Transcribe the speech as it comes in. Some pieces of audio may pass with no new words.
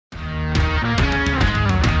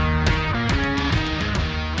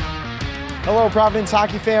Hello, Providence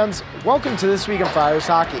hockey fans. Welcome to This Week in Friars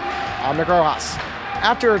Hockey. I'm Nick Rojas.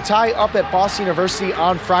 After a tie up at Boston University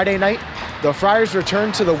on Friday night, the Friars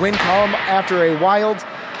returned to the win column after a wild,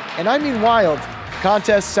 and I mean wild,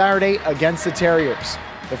 contest Saturday against the Terriers.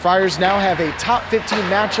 The Friars now have a top 15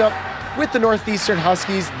 matchup with the Northeastern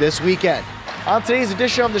Huskies this weekend. On today's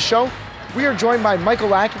edition of the show, we are joined by Michael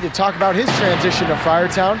Lackey to talk about his transition to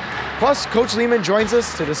Friartown. Plus, Coach Leaman joins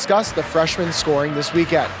us to discuss the freshman scoring this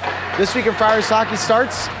weekend. This Week in Friars Hockey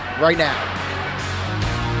starts right now.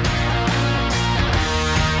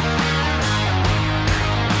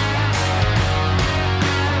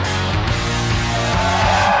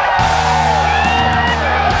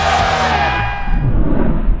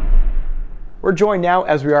 We're joined now,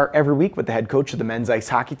 as we are every week, with the head coach of the men's ice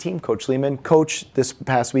hockey team, Coach Leaman. Coach, this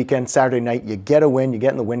past weekend, Saturday night, you get a win, you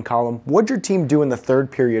get in the win column. What'd your team do in the third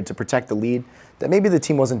period to protect the lead that maybe the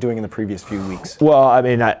team wasn't doing in the previous few weeks? Well, I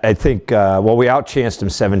mean, I think, we outchanced them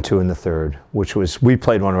 7-2 in the third, which was, we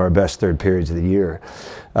played one of our best third periods of the year.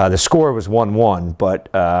 The score was 1-1,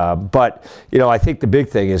 but, you know, I think the big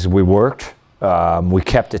thing is we worked. We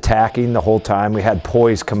kept attacking the whole time. We had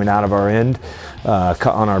poise coming out of our end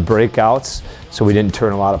on our breakouts, so we didn't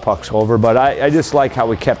turn a lot of pucks over. But I just like how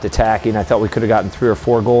we kept attacking. I thought we could have gotten 3 or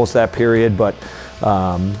 4 goals that period, but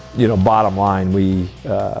you know, bottom line, we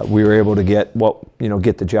were able to get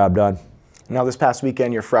the job done. Now, this past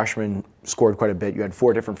weekend, your freshmen scored quite a bit. You had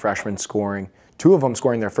 4 different freshmen scoring. 2 of them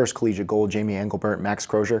scoring their first collegiate goal, Jamie Engelbert, Max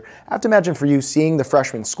Crozier. I have to imagine for you seeing the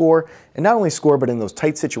freshmen score, and not only score, but in those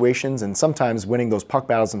tight situations and sometimes winning those puck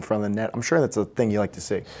battles in front of the net. I'm sure that's a thing you like to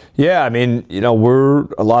see. Yeah, I mean, you know,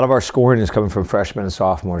 a lot of our scoring is coming from freshmen and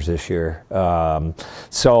sophomores this year.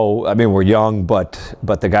 So, I mean, we're young, but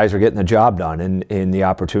the guys are getting the job done in the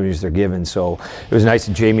opportunities they're given. So it was nice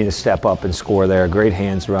of Jamie to step up and score there. Great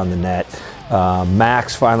hands around the net.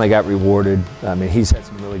 Max finally got rewarded. I mean, he's had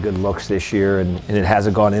some really good looks this year, and it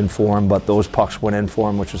hasn't gone in for him, but those pucks went in for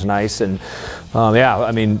him, which was nice. And yeah,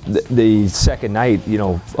 I mean, the second night, you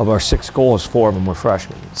know, of our 6 goals, 4 of them were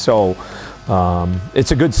freshmen. So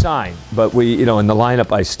it's a good sign, but you know, in the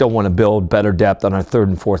lineup, I still want to build better depth on our 3rd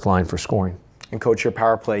and 4th line for scoring. And Coach, your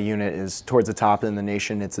power play unit is towards the top in the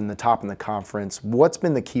nation. It's in the top in the conference. What's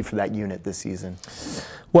been the key for that unit this season?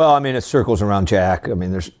 Well, I mean, it circles around Jack. I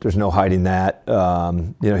mean, there's no hiding that.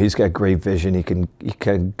 You know, he's got great vision. He can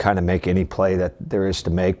kind of make any play that there is to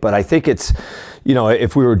make. But I think it's, you know,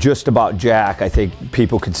 if we were just about Jack, I think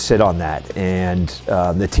people could sit on that. And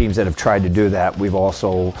the teams that have tried to do that, we've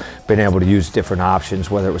also been able to use different options,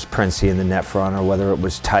 whether it was Princey in the net front or whether it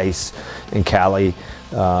was Tice and Callie.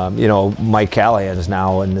 You know, Mike Callahan is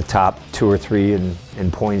now in the top 2 or 3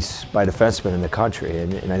 in points by defensemen in the country,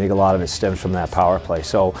 and I think a lot of it stems from that power play.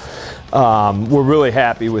 So we're really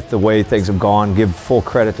happy with the way things have gone. Give full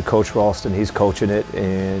credit to Coach Ralston; he's coaching it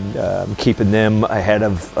and keeping them ahead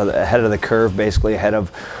of the curve, basically ahead of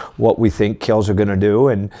what we think kills are going to do,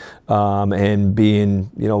 and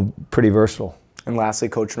being, you know, pretty versatile. And lastly,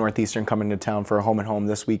 Coach, Northeastern coming to town for a home-and-home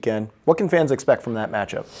this weekend. What can fans expect from that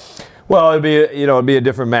matchup? Well, it'd be a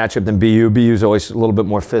different matchup than BU. BU's always a little bit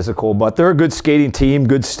more physical, but they're a good skating team,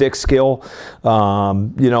 good stick skill.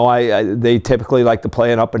 You know, they typically like to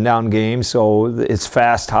play an up and down game, so it's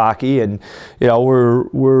fast hockey, and you know,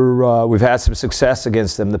 we've had some success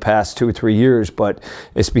against them the past 2 or 3 years, but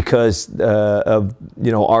it's because of,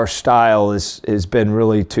 you know, our style has been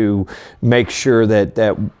really to make sure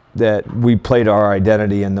that we played our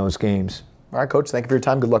identity in those games. All right, Coach, thank you for your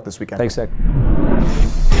time. Good luck this weekend. Thanks, Nick.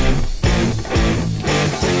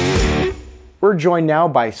 We're joined now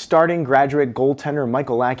by starting graduate goaltender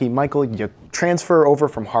Michael Lackey. Michael, you transfer over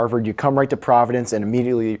from Harvard, you come right to Providence, and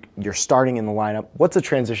immediately you're starting in the lineup. What's the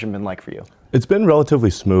transition been like for you? It's been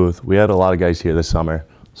relatively smooth. We had a lot of guys here this summer,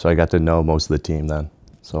 so I got to know most of the team then.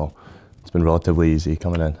 So it's been relatively easy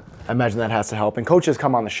coming in. I imagine that has to help. And Coach has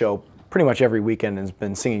come on the show pretty much every weekend and has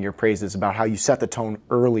been singing your praises about how you set the tone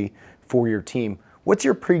early for your team. What's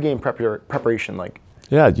your pregame preparation like?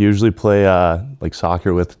 Yeah, I usually play like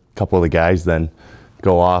soccer with a couple of the guys, then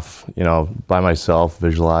go off, you know, by myself,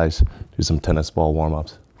 visualize, do some tennis ball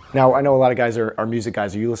warm-ups. Now, I know a lot of guys are music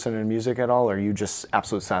guys. Are you listening to music at all, or are you just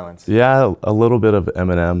absolute silence? Yeah, a little bit of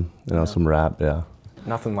Eminem, you know, some rap, yeah.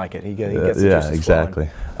 Nothing like it. He gets the yeah, juices exactly.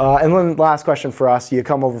 And then last question for us. You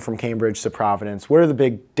come over from Cambridge to Providence. What are the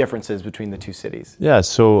big differences between the 2 cities? Yeah,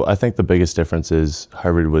 so I think the biggest difference is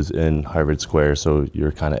Harvard was in Harvard Square, so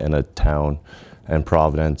you're kind of in a town, and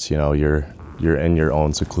Providence, you know, you're in your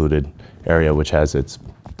own secluded area, which has its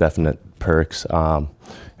definite perks. You know,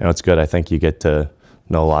 it's good. I think you get to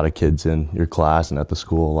know a lot of kids in your class and at the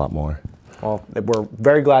school a lot more. Well, we're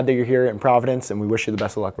very glad that you're here in Providence, and we wish you the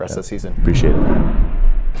best of luck rest of the season. Appreciate it.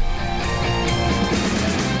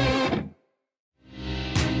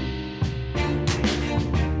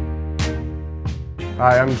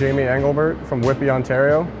 Hi, I'm Jamie Engelbert from Whitby,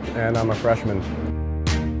 Ontario, and I'm a freshman.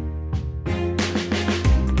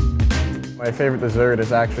 My favorite dessert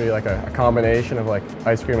is actually like a combination of like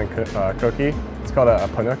ice cream and cookie. It's called a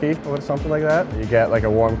panuki or something like that. You get like a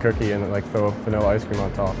warm cookie and like throw vanilla ice cream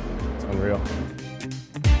on top. It's unreal.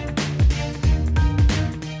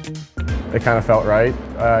 It kind of felt right.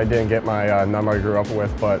 I didn't get my number I grew up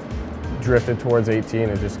with, but drifted towards 18.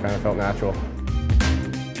 It just kind of felt natural.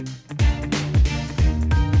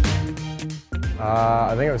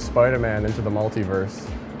 I think it was Spider-Man Into the Multiverse.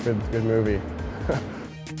 Good movie.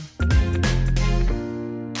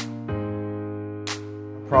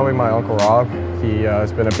 Probably my Uncle Rob. He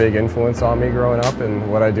has been a big influence on me growing up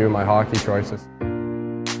and what I do in my hockey choices.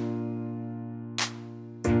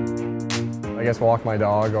 I guess walk my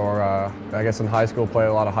dog, or I guess in high school played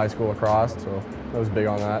a lot of high school lacrosse, so I was big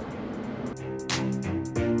on that.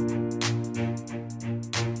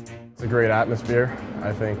 It's a great atmosphere.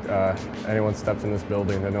 I think anyone steps in this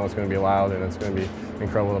building, they know it's going to be loud and it's going to be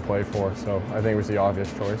incredible to play for, so I think it was the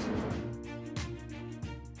obvious choice.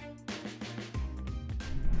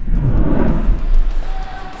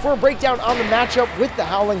 For a breakdown on the matchup with the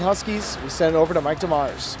Howling Huskies, we send it over to Mike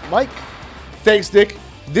DeMars. Mike? Thanks, Nick.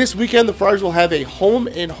 This weekend, the Friars will have a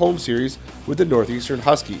home-and-home series with the Northeastern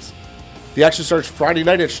Huskies. The action starts Friday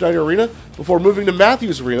night at Schneider Arena before moving to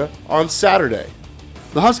Matthews Arena on Saturday.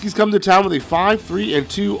 The Huskies come to town with a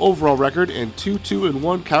 5-3-2 overall record and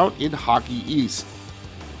 2-2-1 count in Hockey East.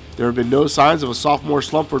 There have been no signs of a sophomore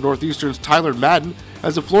slump for Northeastern's Tyler Madden,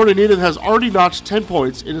 as the Florida native has already notched 10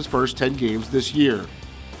 points in his first 10 games this year.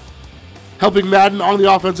 Helping Madden on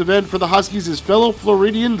the offensive end for the Huskies is fellow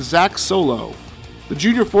Floridian Zach Solo. The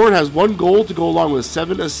junior forward has 1 goal to go along with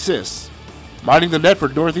 7 assists. Minding the net for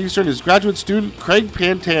Northeastern is graduate student Craig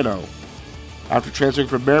Pantano. After transferring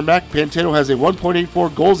from Merrimack, Pantano has a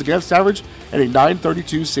 1.84 goals against average and a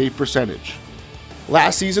 .932 save percentage.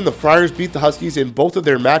 Last season, the Friars beat the Huskies in both of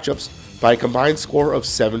their matchups by a combined score of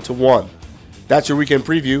 7-1. That's your weekend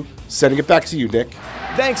preview. Sending it back to you, Nick.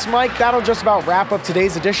 Thanks, Mike. That'll just about wrap up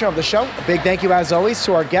today's edition of the show. A big thank you, as always,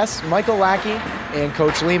 to our guests, Michael Lackey and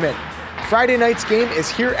Coach Leaman. Friday night's game is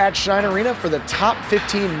here at Schneider Arena for the top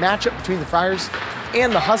 15 matchup between the Friars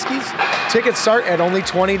and the Huskies. Tickets start at only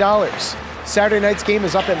 $20. Saturday night's game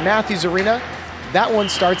is up at Matthews Arena. That one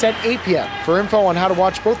starts at 8 p.m. For info on how to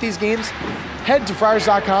watch both these games, head to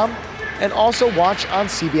Friars.com and also watch on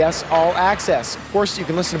CBS All Access. Of course, you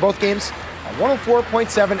can listen to both games on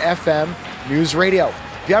 104.7 FM News Radio.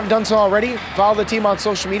 If you haven't done so already, follow the team on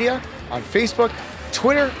social media on Facebook,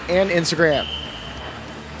 Twitter, and Instagram.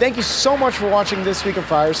 Thank you so much for watching This Week in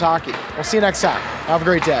Friars Hockey. We'll see you next time. Have a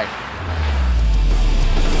great day.